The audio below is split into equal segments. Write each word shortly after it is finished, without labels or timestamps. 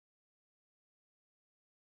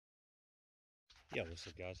Yo, what's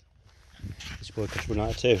up guys? It's your boy Customer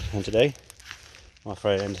Night 2, and today my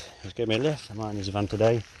friend has given me a lift. I'm out in his van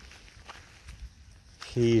today.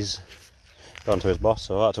 He's gone to his boss,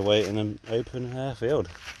 so I had to wait in an open airfield.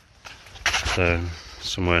 So,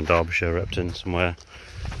 somewhere in Derbyshire, Repton, somewhere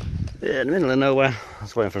in the middle of nowhere. I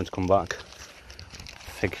was waiting for him to come back.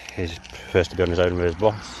 I think he's prefers to be on his own with his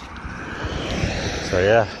boss. So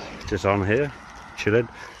yeah, just on here, chilling.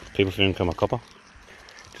 People feeling come a copper.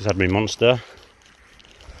 Just had me Monster.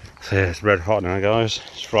 So yeah, it's red hot now guys,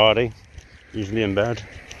 it's Friday, usually in bed.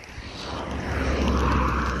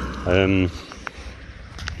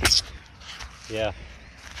 Yeah,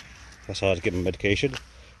 that's how I had to get my medication.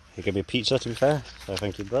 He gave me a pizza to be fair, so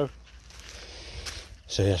thank you bro.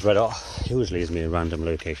 So yeah, it's red hot. He always leaves me in random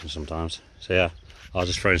locations sometimes. So yeah, I was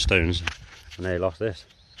just throwing stones and they lost this.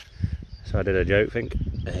 So I did a joke, think,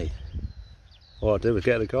 hey, what I did was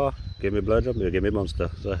get in the car, give me a blowjob, he'll give me a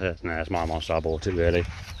Monster. So yeah, nah, it's my Monster, I bought it really.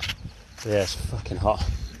 Yeah, it's fucking hot.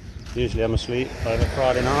 Usually I'm asleep over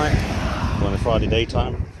Friday night, or on a Friday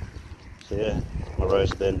daytime. So yeah, my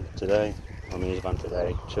road's been today, I'm in his van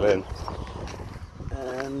today, chilling.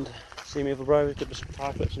 And see me with a bro, did some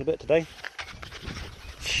tire flips in a bit today.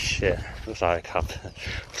 Shit, looks like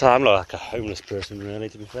I'm like a homeless person really,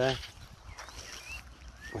 to be fair.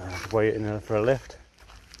 Waiting for a lift.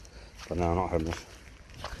 But no, I'm not homeless.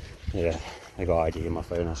 Yeah, I got ID in my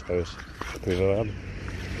phone I suppose, to prove I am.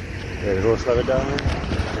 Yeah, we'll slow it down.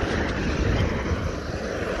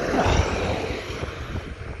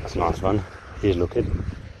 That's a nice one. He's looking.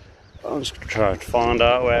 I'm just trying to find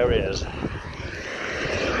out where he is.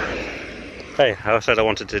 Hey, I said I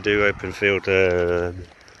wanted to do open field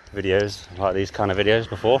videos, like these kind of videos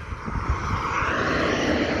before.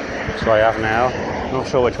 So I have now. Not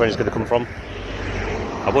sure which way he's going to come from.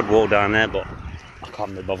 I would walk down there, but I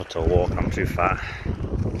can't be bothered to walk. I'm too fat.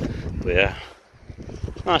 But yeah.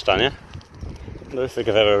 Nice down here. I don't think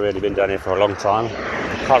I've ever really been down here for a long time.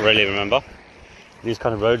 Can't really remember. These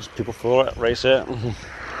kind of roads, people floor it, race it.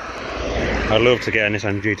 I'd love to get a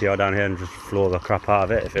Nissan GTR down here and just floor the crap out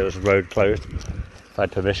of it if it was road closed. If I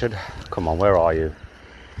had permission. Come on, where are you?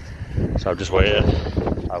 So I've just waited.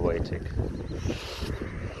 I'm waiting.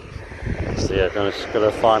 So yeah, I'm just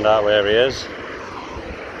gonna find out where he is.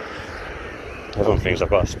 Everyone thinks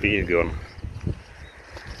I've got a speed gun.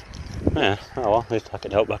 Yeah, oh well, at least I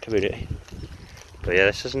can help my community. But yeah,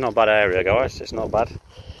 this is not a bad area guys, it's not bad.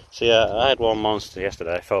 So yeah, I had one Monster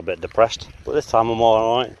yesterday, I felt a bit depressed, but this time I'm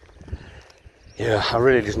alright. Yeah, I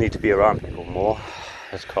really just need to be around people more.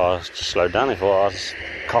 This car's just slowed down, I thought I was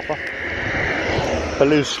copper.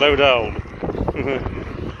 Baloo, slow down.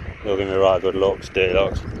 You'll give me right good looks, dirty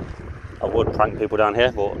looks. I would prank people down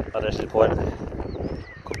here, but at this point,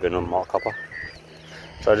 could be an unmarked copper.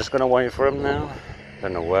 So I'm just gonna wait for him now.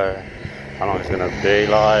 Don't know how long it's gonna be.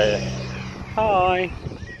 Like, hi.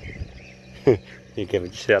 You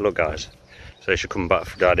see that look, guys? So he should come back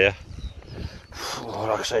for Dad here. Oh,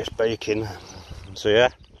 like I say, it's baking. So yeah,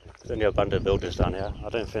 there's only abandoned buildings down here. I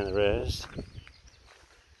don't think there is.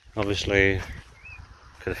 Obviously,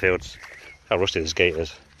 because the fields, how rusty this gate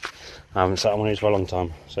is. I haven't sat on one of these for a long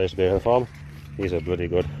time. So I used to be at a farm. These are bloody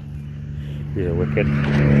good. These are wicked.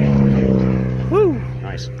 Woo!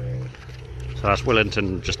 Nice. So that's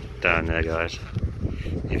Willington just down there guys,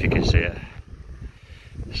 if you can see it.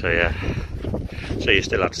 So yeah, so you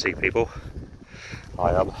still have to see people.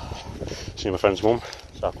 I am. See my friend's mum,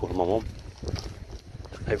 so I called my mum.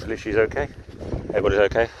 Hopefully she's okay. Everybody's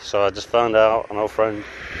okay. So I just found out an old friend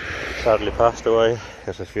sadly passed away.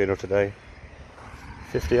 There's a funeral today.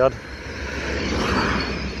 50 odd.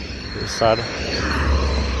 It's sad.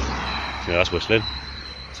 Yeah, that's whistling.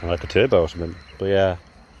 Sounds like a turbo or something. But yeah.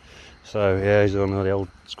 So yeah, he's one of the old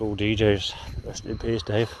school DJs. Rest in peace,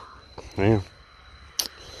 Dave. Yeah.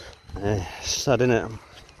 Yeah, it's sad, isn't it?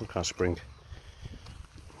 What kind of spring?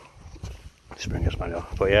 Spring is manual.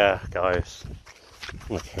 But yeah, guys.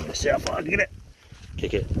 Let's see how far I can get it.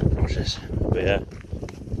 Kick it. Watch this. But yeah.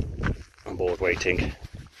 I'm bored waiting.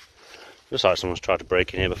 Looks like someone's tried to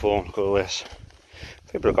break in here before. Look at all this.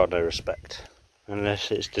 People have got no respect.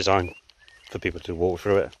 Unless it's designed for people to walk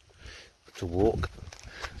through it. To walk.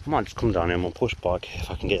 I might just come down here on my push bike if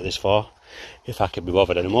I can get this far, if I can be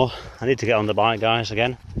bothered anymore. I need to get on the bike guys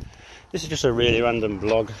again. This is just a really random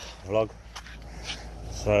vlog.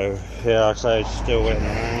 So yeah, like I say, still waiting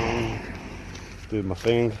around, doing my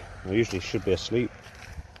thing. I usually should be asleep.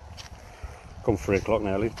 Come 3 o'clock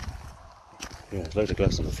nearly. Yeah, there's loads of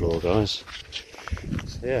glass on the floor guys.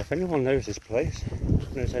 So yeah, if anyone knows this place, if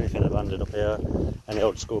there's anything abandoned up here, any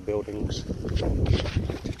old school buildings,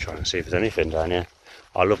 just trying to see if there's anything down here.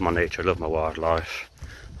 I love my nature, I love my wildlife.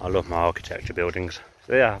 I love my architecture buildings.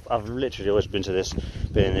 So yeah, I've literally always been in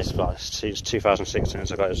this flat since 2006,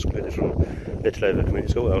 since I got excluded from Little Over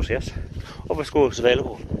Community School, LCS. Other schools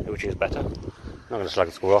available, which is better. I'm not going to slag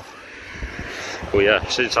the school off. But yeah,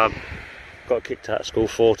 since I got kicked out of school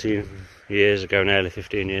 14 years ago, nearly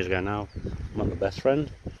 15 years ago now, I'm not my best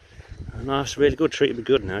friend. And life's really good, treating me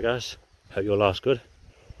good now, guys. Hope your life's good.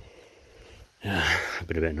 Yeah, I've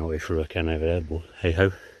been a bit naughty for a weekend over there, but hey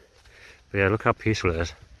ho. But yeah, look how peaceful it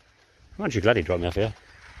is. I'm actually glad he dropped me off here.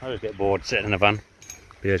 I always get bored sitting in a van.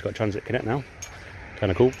 But yeah, he's got Transit Connect now.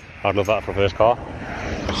 Kind of cool. I'd love that for a first car.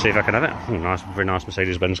 Let's see if I can have it. Oh, nice, very nice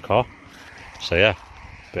Mercedes-Benz car. So yeah,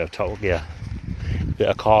 bit of total gear. Bit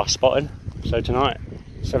of car spotting. So tonight,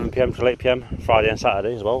 7 PM till 8 PM, Friday and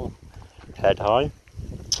Saturday as well. Head high.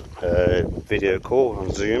 Video call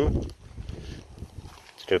on Zoom.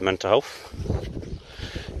 To do with mental health.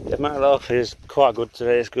 Yeah, mental health is quite good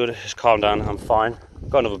today. It's good. It's calmed down. I'm fine.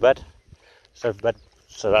 Got another bed. Sofa bed.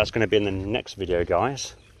 So that's going to be in the next video,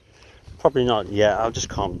 guys. Probably not yet. I just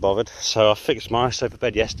can't be bothered. So I fixed my sofa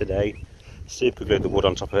bed yesterday. Super glued the wood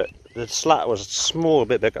on top of it. The slat was a small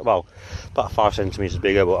bit bigger. Well, about 5 centimeters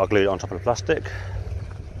bigger, but I glued it on top of the plastic.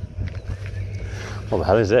 What the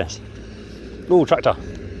hell is this? Ooh, tractor.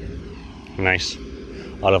 Nice.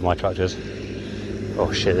 I love my tractors.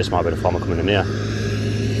 Oh shit, this might be the farmer coming in here.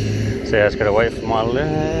 So yeah, let's get away from my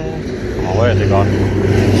leg. Come on, where has it gone?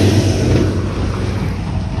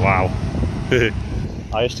 Wow.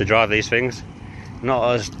 I used to drive these things.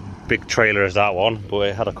 Not as big trailer as that one, but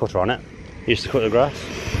it had a cutter on it. Used to cut the grass.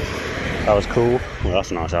 That was cool. Well, that's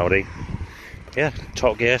a nice Audi. Yeah,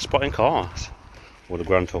 Top Gear spotting cars. Or the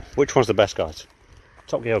Grand Tour. Which one's the best, guys?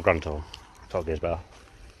 Top Gear or Grand Tour? Top Gear's better.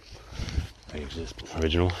 They exist.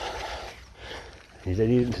 Original. You don't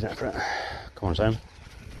need internet for it. Come on, Sam.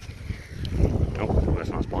 Oh, that's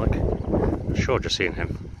a nice bike. I'm sure I've just seen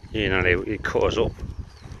him. You know, he cut us up.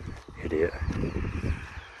 Idiot.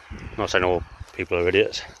 Not saying all people are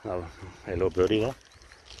idiots. Oh, a little birdie there.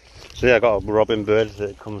 So yeah, I got a robin bird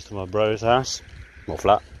that comes to my bro's house. Well,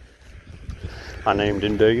 flat. I named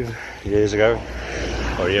him Dave years ago.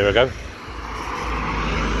 Or a year ago.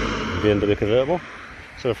 BMW convertible.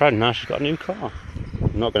 So a friend now, she's got a new car.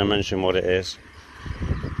 I'm not going to mention what it is.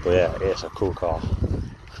 But yeah, it's a cool car.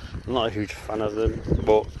 I'm not a huge fan of them,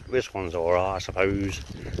 but this one's alright, I suppose.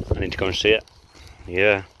 I need to go and see it.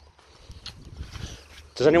 Yeah.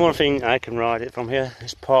 Does anyone think I can ride it from here?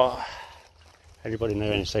 This part. Anybody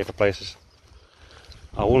know any safer places?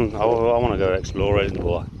 I want to go exploring,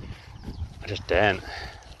 but I just daren't.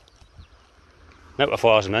 Nope,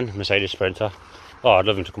 1000 then, Mercedes Sprinter. Oh, I'd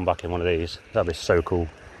love him to come back in one of these. That'd be so cool.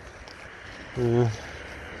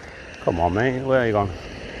 Come on, mate, where are you gone?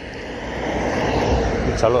 You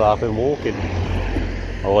can tell that I've been walking.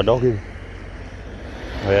 Oh, a doggy.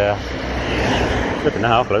 Oh, yeah. Flipping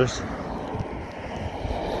now, close.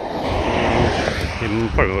 He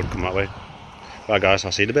probably would come that way. Right, guys,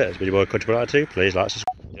 I'll see you in a bit. It's been your boy Country Night 2. Please like,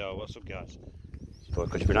 subscribe. Yo, what's up, guys? It's your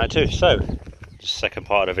boy Country Night 2. So, just second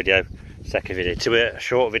part of the video. Second video to it. A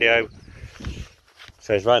short video.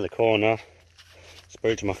 So it's right in the corner.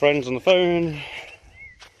 Spoke to my friends on the phone.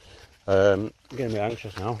 I'm getting a bit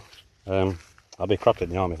anxious now. I'd be crap in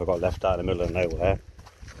the army if I got left out in the middle of nowhere.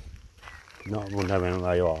 Not knowing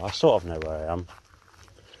where you are. I sort of know where I am.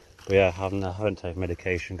 But yeah, I haven't taken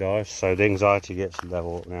medication, guys. So the anxiety gets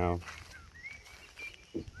level up now.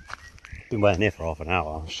 Been waiting here for half an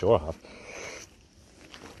hour, I'm sure I have.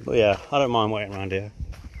 But yeah, I don't mind waiting around here.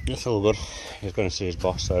 It's all good. He's going to see his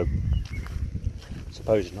boss, so I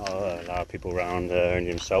suppose he's not allowed people around only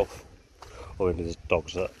himself. Or into his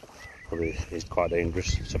dogs that probably is quite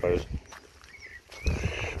dangerous, I suppose.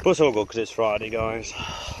 But it's all good because it's Friday, guys.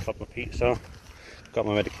 I've had my pizza, got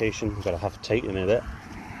my medication, got to have to take it in a bit.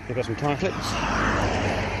 I've got some time clips.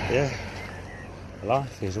 Yeah,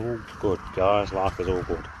 life is all good, guys. Life is all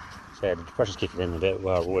good. So yeah, the depression's kicking in a bit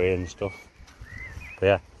where we're and stuff. But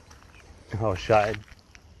yeah, I was shouting,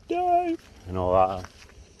 Dave, and all that.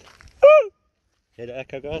 Woo! Hear the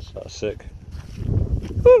echo, guys? That's sick. Woo!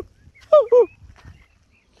 Woo! Woo!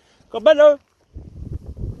 Got better.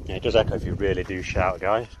 Yeah, it does echo if you really do shout,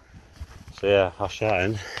 guys. So yeah, I was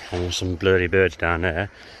shouting, and there's some blurry birds down there.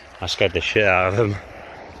 I scared the shit out of them.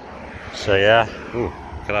 So yeah, ooh, look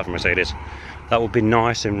at that for Mercedes. That would be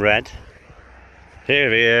nice in red.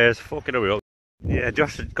 Here he is, fucking hurry up. Yeah,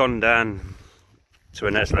 Josh had gone down to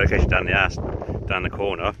a next location down the ass, down the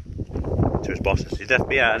corner, to his boss's. He's left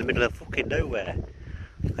me out in the middle of fucking nowhere.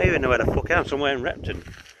 I don't even know where the fuck I am, somewhere in Repton.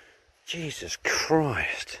 Jesus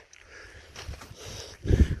Christ.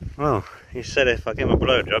 Well, he said if I give him a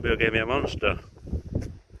blowjob, he'll give me a monster.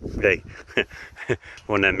 Hey,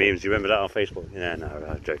 one of them memes, do you remember that on Facebook? Yeah, no,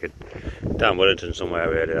 I'm joking. Down Wellington somewhere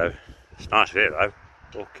really though. It's nice here though.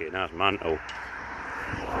 Fucking nice mantle.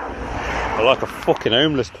 I like a fucking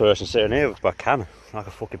homeless person sitting here with my can. Like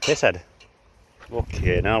a fucking pisshead.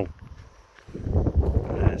 Fucking hell.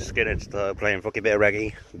 Skinhead started playing fucking bit of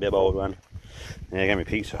reggae, a bit of old one. Yeah, gave me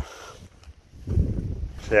pizza.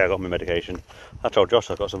 So yeah, I got my medication. I told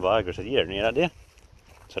Josh I got some Viagra. I said, you don't need that, do you?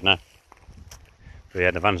 I said, no. But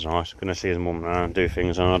yeah, the van's nice. Gonna see his mum now and do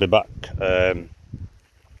things, and I'll be back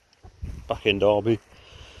back in Derby.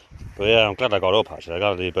 But yeah, I'm glad I got up actually. I'm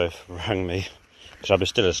glad they both rang me, because I'd be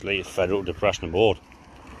still asleep, fed up, depressed and bored.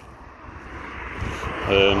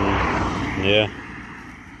 Yeah.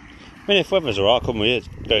 I mean, if weather's alright, come with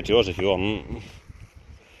you. Go to yours if you want.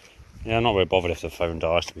 Yeah, I'm not really bothered if the phone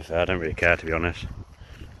dies, to be fair. I don't really care, to be honest.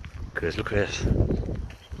 Because look at this.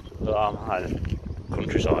 Look, I'm out in the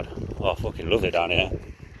countryside. Oh, I fucking love it down here.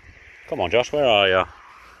 Come on, Josh, where are you?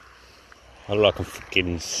 I look like a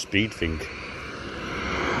fucking speed thing.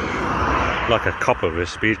 Like a copper with a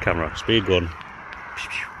speed camera, speed gun.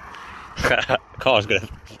 Car's gonna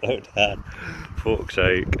float down. Fuck's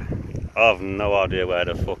sake. I have no idea where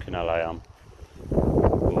the fucking hell I am.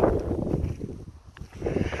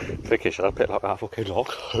 Thinking, should I pick like that fucking lock?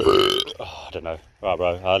 Oh, I don't know. Right,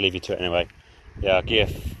 bro, I'll leave you to it anyway. Yeah, I'll give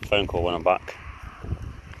you a phone call when I'm back.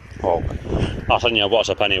 Oh, I'll send you a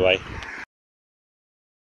WhatsApp anyway.